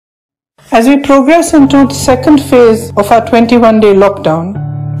As we progress into the second phase of our 21-day lockdown,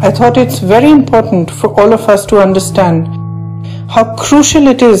 I thought it's very important for all of us to understand how crucial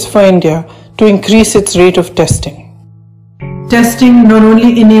it is for India to increase its rate of testing. Testing not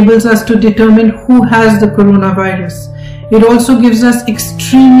only enables us to determine who has the coronavirus, it also gives us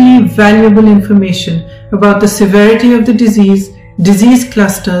extremely valuable information about the severity of the disease, disease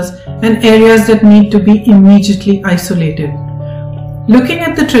clusters, and areas that need to be immediately isolated. Looking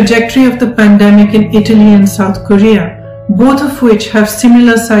at the trajectory of the pandemic in Italy and South Korea, both of which have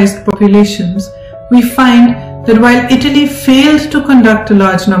similar sized populations, we find that while Italy failed to conduct a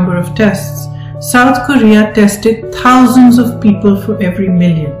large number of tests, South Korea tested thousands of people for every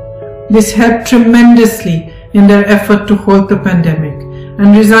million. This helped tremendously in their effort to halt the pandemic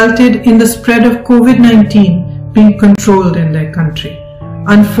and resulted in the spread of COVID-19 being controlled in their country.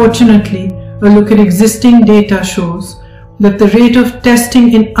 Unfortunately, a look at existing data shows that the rate of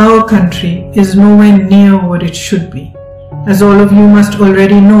testing in our country is nowhere near what it should be. As all of you must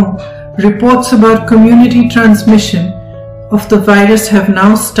already know, reports about community transmission of the virus have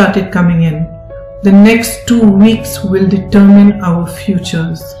now started coming in. The next 2 weeks will determine our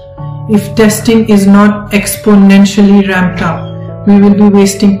futures. If testing is not exponentially ramped up, we will be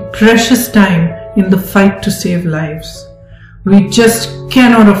wasting precious time in the fight to save lives. We just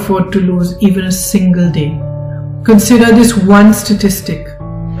cannot afford to lose even a single day. Consider this one statistic.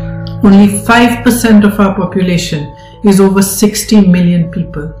 Only 5% of our population is over 60 million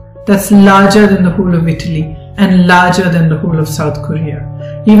people. That's larger than the whole of Italy and larger than the whole of South Korea.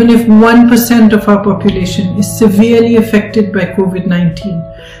 Even if 1% of our population is severely affected by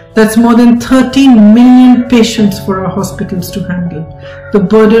COVID-19, that's more than 13 million patients for our hospitals to handle. The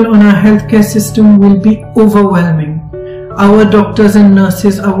burden on our healthcare system will be overwhelming. Our doctors and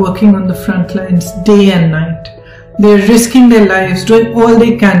nurses are working on the front lines day and night. They're risking their lives, doing all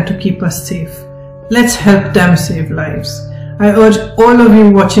they can to keep us safe. Let's help them save lives. I urge all of you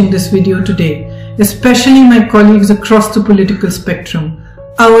watching this video today, especially my colleagues across the political spectrum,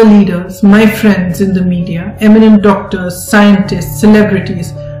 our leaders, my friends in the media, eminent doctors, scientists,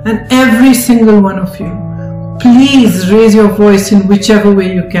 celebrities, and every single one of you. Please raise your voice in whichever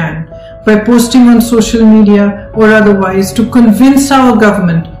way you can, by posting on social media or otherwise, to convince our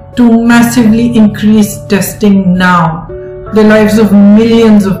government to massively increase testing now. The lives of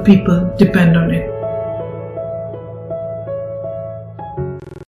millions of people depend on it.